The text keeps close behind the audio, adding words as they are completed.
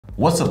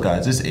What's up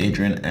guys, it's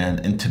Adrian,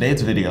 and in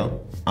today's video,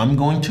 I'm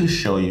going to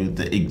show you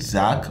the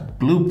exact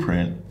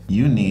blueprint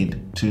you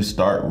need to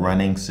start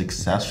running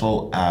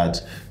successful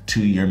ads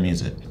to your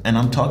music. And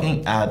I'm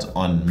talking ads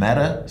on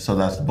Meta, so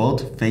that's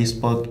both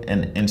Facebook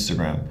and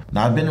Instagram.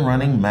 Now I've been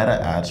running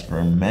Meta ads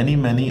for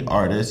many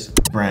artists,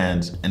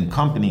 brands, and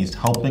companies,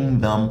 helping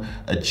them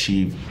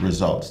achieve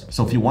results.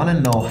 So if you want to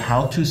know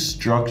how to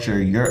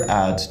structure your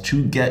ads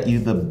to get you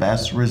the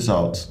best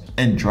results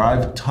and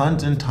drive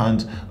tons and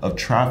tons of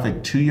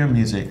traffic to your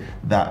music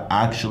that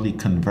actually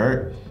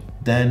convert,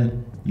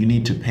 then you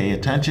need to pay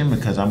attention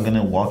because I'm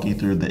gonna walk you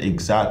through the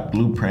exact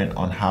blueprint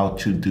on how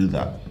to do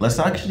that. Let's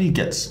actually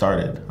get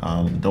started.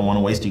 Don't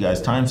wanna waste you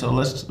guys' time, so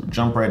let's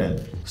jump right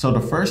in. So the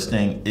first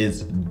thing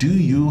is, do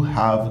you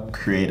have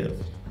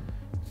creative?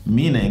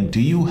 Meaning,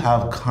 do you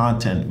have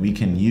content we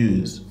can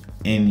use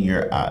in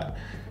your ad?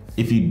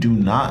 If you do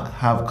not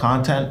have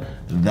content,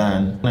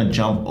 then I'm gonna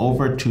jump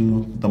over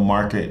to the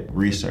market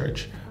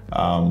research.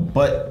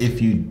 But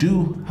if you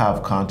do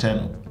have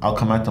content, I'll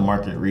come at the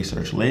market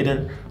research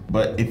later.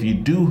 But if you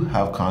do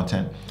have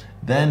content,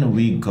 then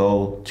we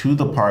go to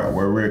the part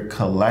where we're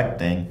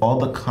collecting all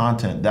the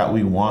content that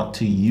we want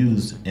to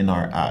use in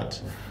our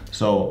ads.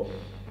 So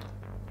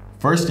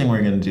first thing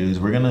we're gonna do is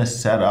we're gonna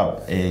set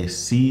up a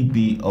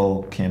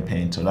CBO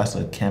campaign. So that's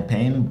a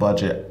campaign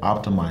budget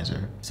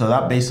optimizer. So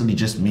that basically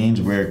just means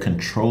we're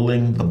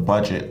controlling the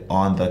budget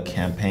on the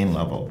campaign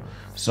level.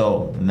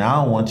 So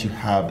now once you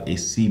have a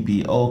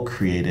CBO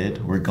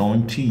created, we're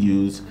going to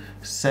use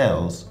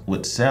sales.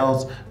 With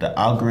sales, the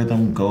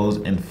algorithm goes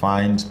and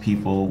finds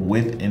people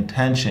with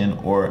intention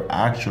or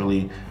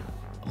actually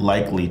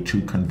likely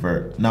to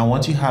convert. Now,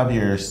 once you have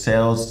your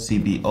sales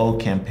CBO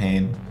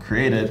campaign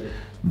created,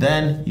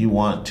 then you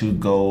want to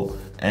go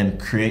and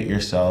create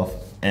yourself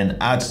an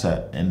ad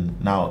set.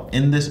 And now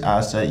in this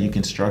ad set, you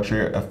can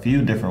structure a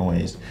few different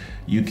ways.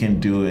 You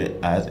can do it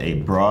as a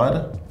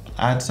broad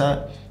ad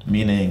set,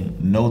 meaning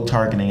no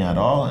targeting at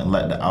all, and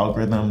let the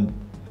algorithm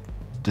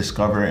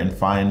discover and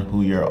find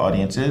who your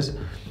audience is.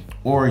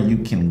 Or you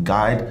can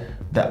guide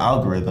the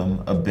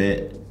algorithm a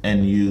bit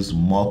and use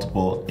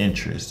multiple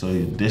interests. So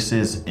this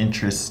is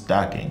interest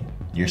stacking.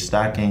 You're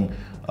stacking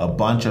a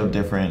bunch of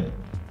different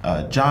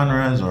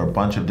genres or a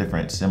bunch of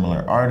different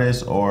similar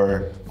artists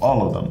or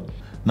all of them.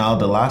 Now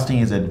the last thing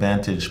is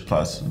Advantage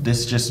Plus.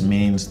 This just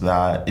means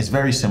that it's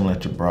very similar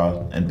to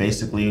broad, and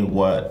basically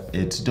what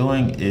it's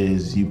doing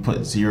is you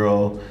put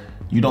zero,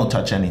 you don't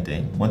touch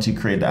anything. Once you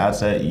create the ad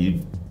set,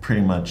 you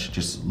pretty much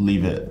just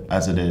leave it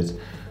as it is.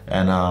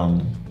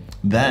 And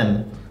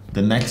then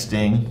the next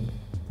thing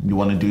you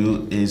want to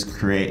do is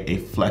create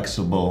a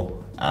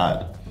flexible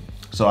ad.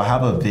 So I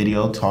have a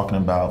video talking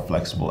about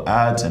flexible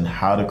ads and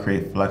how to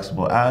create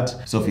flexible ads.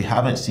 So if you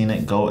haven't seen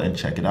it, go and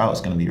check it out.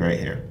 It's going to be right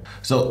here.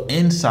 So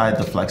inside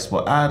the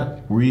flexible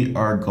ad, we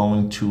are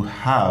going to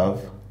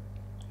have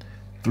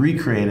 3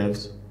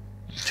 creatives,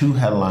 2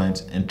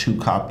 headlines, and 2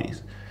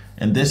 copies.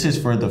 And this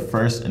is for the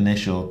first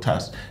initial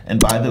test. And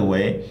by the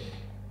way,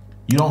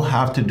 you don't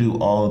have to do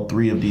all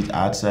 3 of these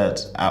ad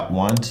sets at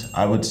once.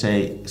 I would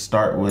say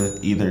start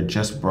with either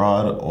just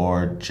broad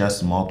or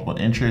just multiple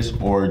interests,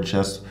 or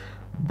just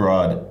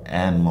broad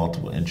and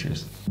multiple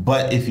interests.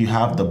 But if you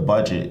have the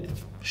budget,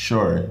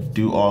 sure,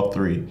 do all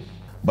 3.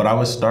 But I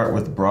would start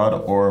with broad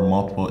or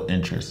multiple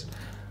interests.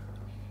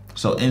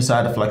 So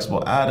inside the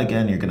flexible ad,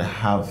 again, you're gonna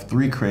have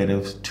 3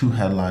 creatives, 2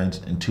 headlines,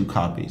 and 2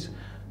 copies.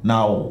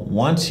 Now,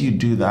 once you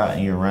do that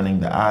and you're running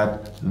the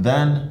ad,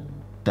 then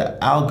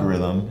the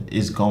algorithm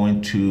is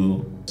going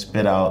to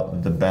spit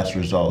out the best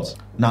results.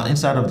 Now,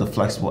 inside of the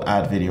flexible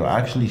ad video, I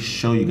actually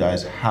show you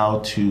guys how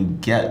to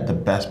get the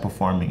best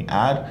performing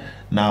ad.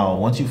 Now,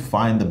 once you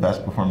find the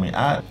best performing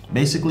ad,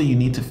 basically you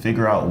need to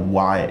figure out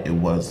why it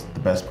was the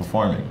best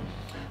performing.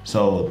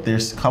 So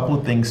there's a couple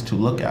of things to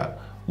look at.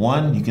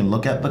 One, you can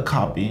look at the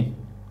copy,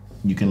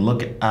 you can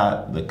look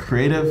at the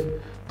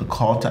creative, the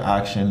call to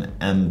action,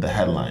 and the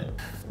headline.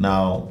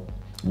 Now,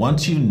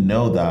 once you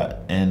know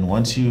that, and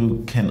once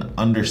you can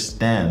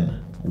understand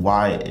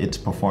why it's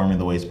performing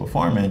the way it's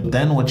performing,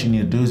 then what you need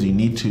to do is you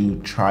need to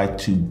try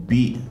to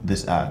beat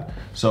this ad.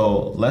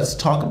 So let's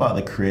talk about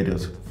the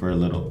creatives for a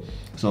little.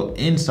 So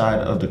inside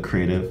of the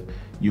creative,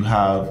 you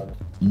have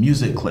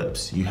music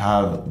clips, you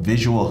have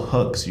visual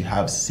hooks, you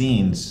have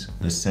scenes,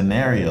 the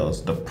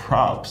scenarios, the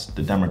props,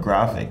 the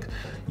demographic.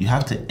 You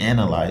have to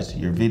analyze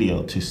your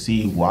video to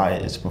see why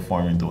it's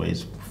performing the way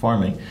it's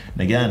performing.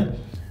 And again,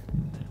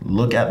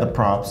 look at the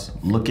props,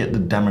 look at the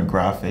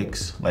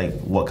demographics, like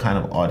what kind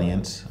of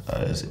audience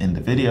is in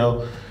the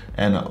video,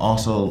 and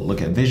also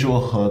look at visual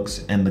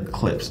hooks and the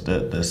clips,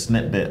 the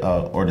snippet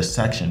or the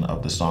section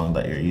of the song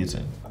that you're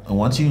using. And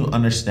once you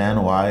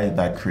understand why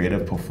that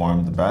creative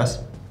performed the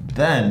best,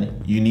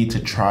 then you need to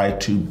try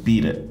to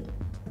beat it.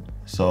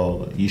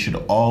 So you should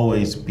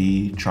always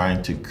be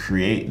trying to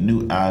create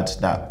new ads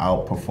that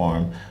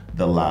outperform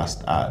the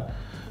last ad.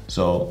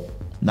 So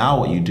now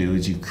what you do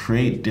is you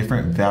create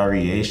different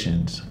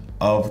variations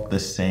of the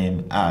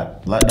same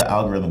ad. Let the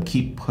algorithm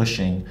keep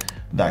pushing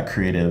that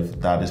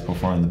creative that is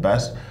performing the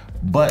best,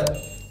 but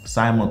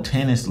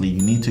simultaneously,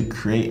 you need to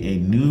create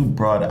a new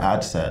broad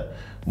ad set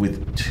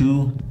with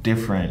 2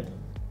 different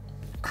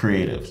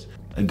creatives.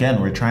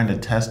 Again, we're trying to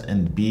test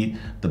and beat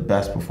the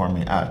best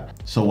performing ad.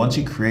 So once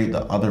you create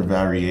the other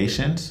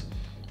variations,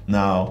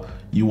 now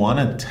you want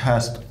to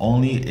test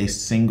only a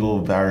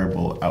single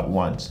variable at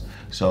once.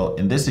 So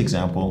in this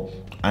example,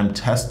 I'm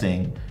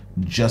testing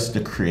just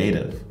the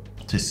creative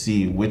to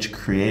see which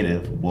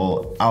creative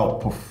will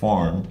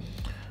outperform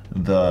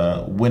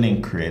the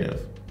winning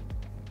creative.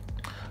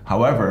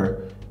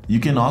 However, you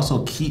can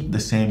also keep the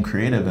same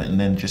creative and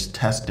then just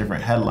test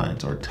different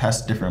headlines, or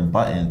test different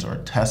buttons, or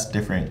test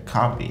different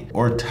copy,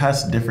 or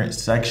test different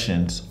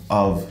sections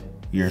of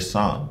your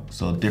song.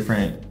 So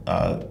different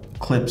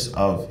clips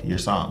of your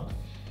song.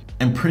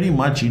 And pretty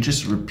much you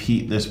just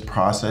repeat this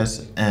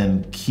process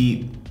and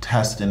keep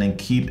testing and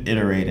keep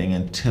iterating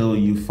until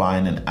you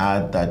find an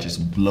ad that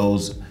just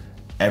blows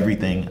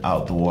everything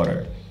out the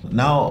water.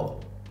 Now,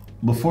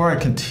 before I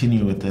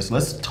continue with this,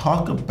 let's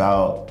talk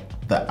about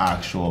the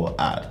actual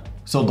ad.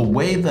 So the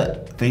way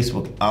that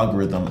Facebook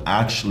algorithm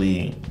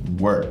actually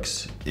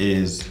works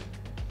is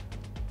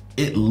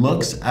it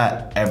looks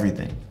at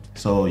everything.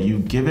 So you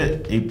give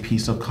it a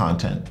piece of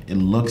content, it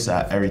looks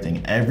at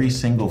everything, every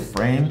single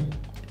frame,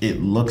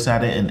 it looks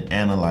at it and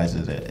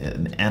analyzes it.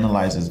 It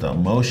analyzes the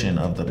emotion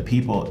of the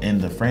people in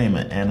the frame,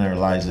 it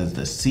analyzes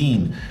the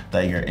scene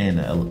that you're in,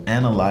 it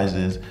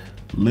analyzes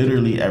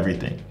literally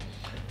everything.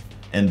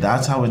 And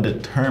that's how it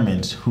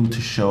determines who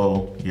to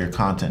show your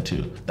content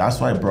to.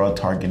 That's why broad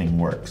targeting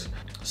works.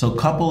 So a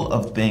couple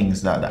of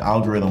things that the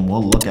algorithm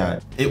will look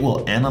at, it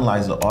will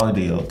analyze the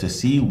audio to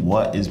see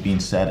what is being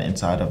said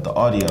inside of the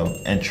audio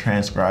and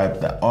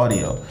transcribe the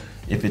audio.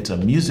 If it's a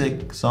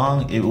music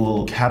song, it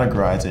will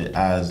categorize it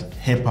as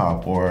hip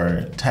hop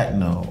or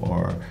techno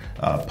or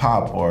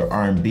pop or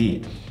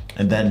R&B,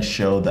 and then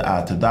show the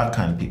ad to that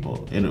kind of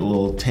people. It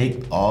will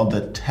take all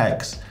the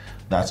text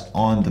that's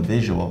on the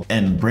visual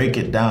and break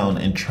it down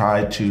and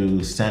try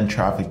to send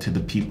traffic to the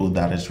people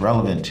that it's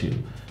relevant to.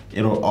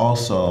 It'll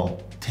also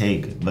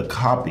take the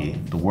copy,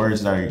 the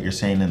words that you're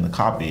saying in the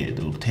copy,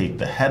 it'll take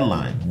the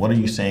headline, what are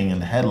you saying in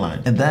the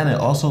headline? And then it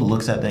also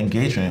looks at the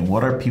engagement.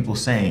 What are people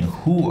saying?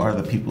 Who are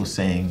the people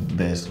saying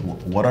this?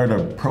 What are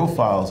the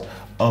profiles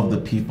of the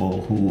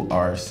people who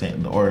are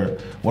saying, or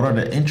what are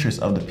the interests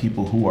of the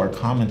people who are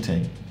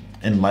commenting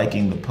and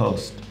liking the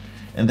post?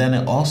 And then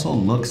it also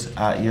looks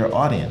at your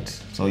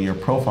audience, so your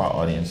profile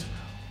audience.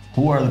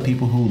 Who are the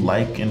people who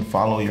like and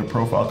follow your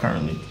profile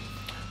currently?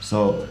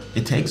 So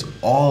it takes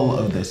all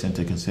of this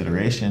into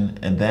consideration,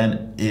 and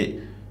then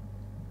it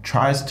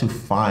tries to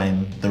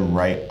find the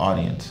right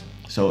audience.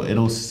 So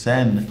it'll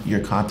send your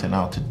content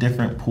out to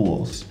different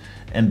pools,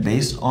 and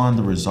based on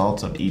the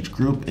results of each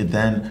group, it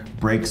then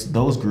breaks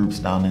those groups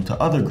down into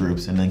other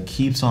groups and then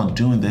keeps on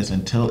doing this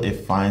until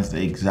it finds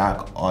the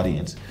exact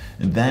audience.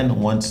 And then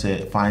once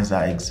it finds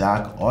that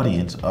exact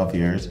audience of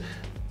yours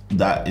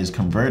that is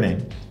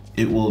converting,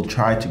 it will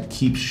try to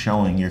keep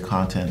showing your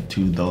content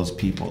to those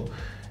people.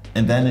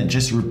 And then it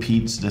just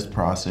repeats this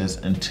process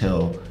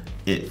until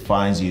it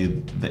finds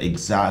you the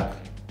exact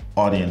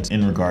audience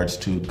in regards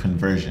to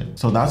conversion.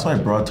 So that's why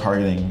broad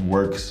targeting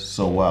works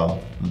so well.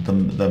 The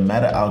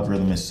meta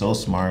algorithm is so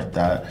smart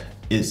that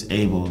it's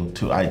able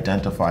to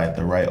identify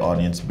the right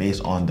audience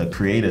based on the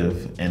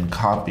creative and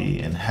copy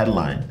and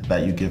headline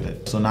that you give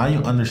it. So now you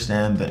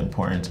understand the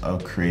importance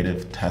of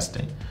creative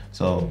testing.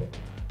 So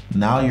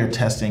now you're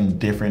testing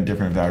different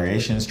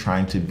variations,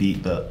 trying to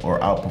beat or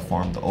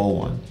outperform the old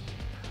one.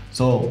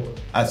 So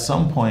at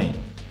some point,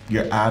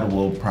 your ad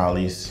will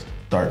probably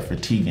start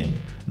fatiguing.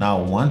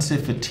 Now, once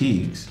it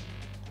fatigues,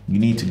 you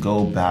need to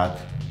go back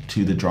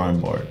to the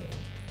drawing board.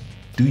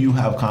 Do you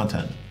have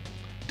content?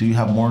 Do you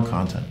have more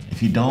content?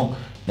 If you don't,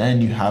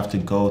 then you have to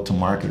go to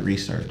market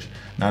research.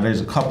 Now,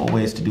 there's a couple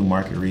ways to do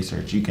market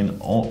research. You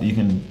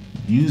can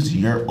use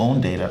your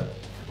own data,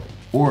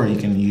 or you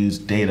can use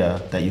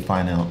data that you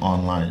find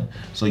online.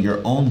 So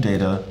your own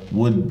data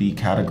would be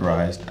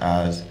categorized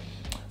as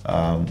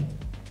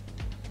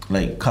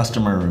like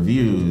customer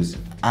reviews,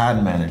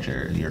 ad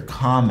manager, your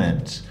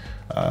comments,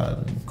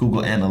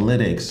 Google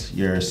Analytics,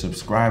 your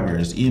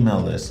subscribers, email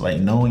lists, like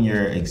knowing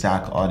your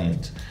exact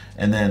audience.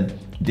 And then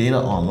data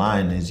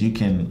online is you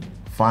can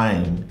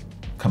find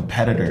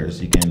competitors,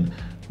 you can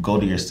go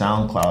to your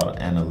SoundCloud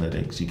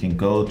analytics, you can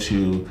go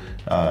to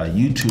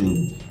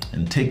YouTube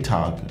and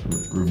TikTok,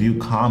 review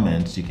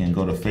comments, you can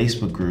go to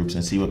Facebook groups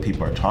and see what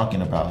people are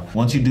talking about.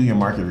 Once you do your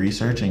market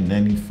research and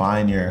then you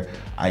find your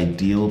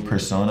ideal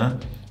persona,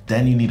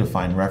 then you need to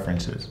find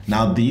references.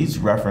 Now these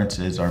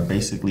references are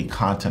basically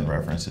content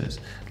references.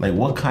 Like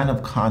what kind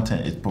of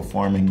content is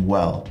performing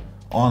well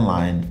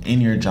online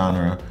in your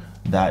genre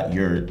that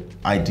your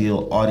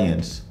ideal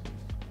audience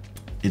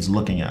is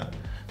looking at.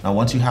 Now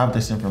once you have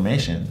this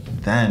information,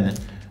 then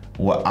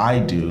what I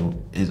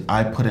do is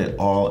I put it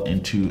all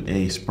into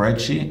a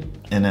spreadsheet,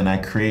 and then I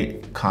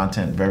create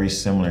content very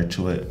similar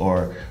to it,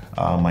 or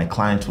my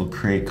clients will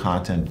create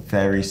content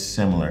very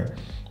similar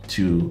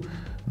to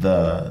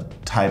the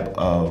type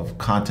of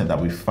content that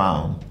we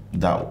found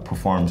that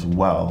performs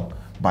well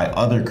by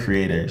other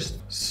creators.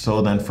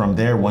 So then from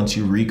there, once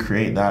you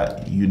recreate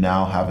that, you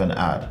now have an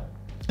ad.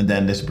 And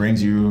then this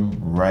brings you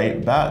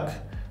right back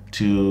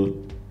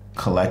to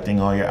collecting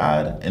all your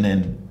ad and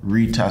then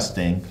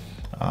retesting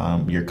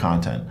your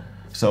content.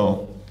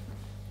 So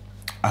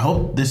I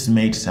hope this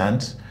made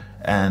sense.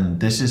 And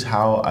this is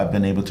how I've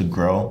been able to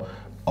grow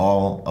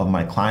all of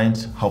my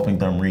clients, helping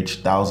them reach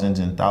thousands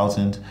and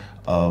thousands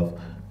of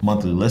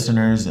monthly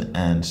listeners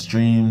and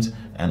streams,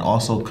 and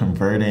also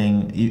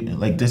converting.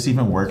 Like, this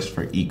even works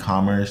for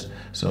e-commerce.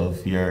 So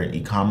if you're an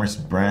e-commerce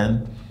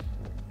brand,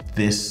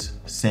 this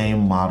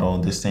same model,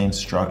 this same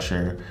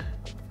structure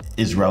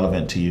is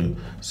relevant to you.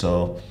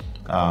 So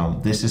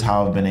this is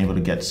how I've been able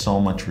to get so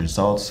much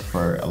results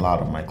for a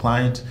lot of my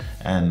clients.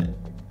 And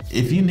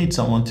if you need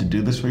someone to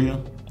do this for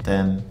you,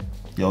 then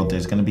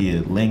there's gonna be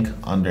a link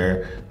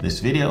under this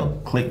video.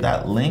 Click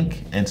that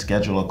link and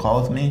schedule a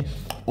call with me,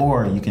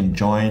 or you can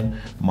join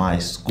my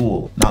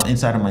Skool. Now,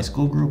 inside of my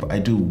Skool group, I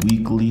do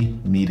weekly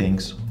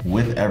meetings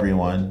with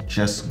everyone,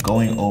 just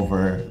going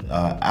over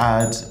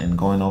ads and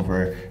going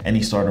over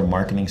any sort of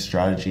marketing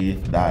strategy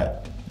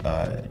that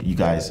you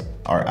guys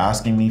are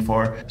asking me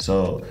for.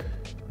 So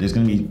there's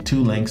gonna be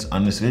 2 links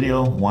on this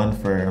video, one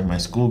for my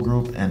Skool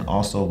group and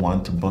also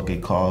one to book a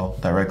call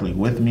directly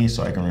with me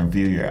so I can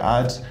review your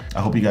ads. I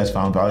hope you guys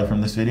found value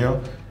from this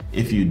video.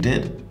 If you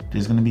did,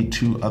 there's gonna be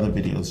 2 other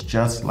videos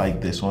just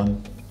like this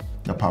one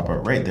that pop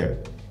up right there.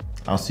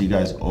 I'll see you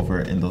guys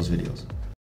over in those videos.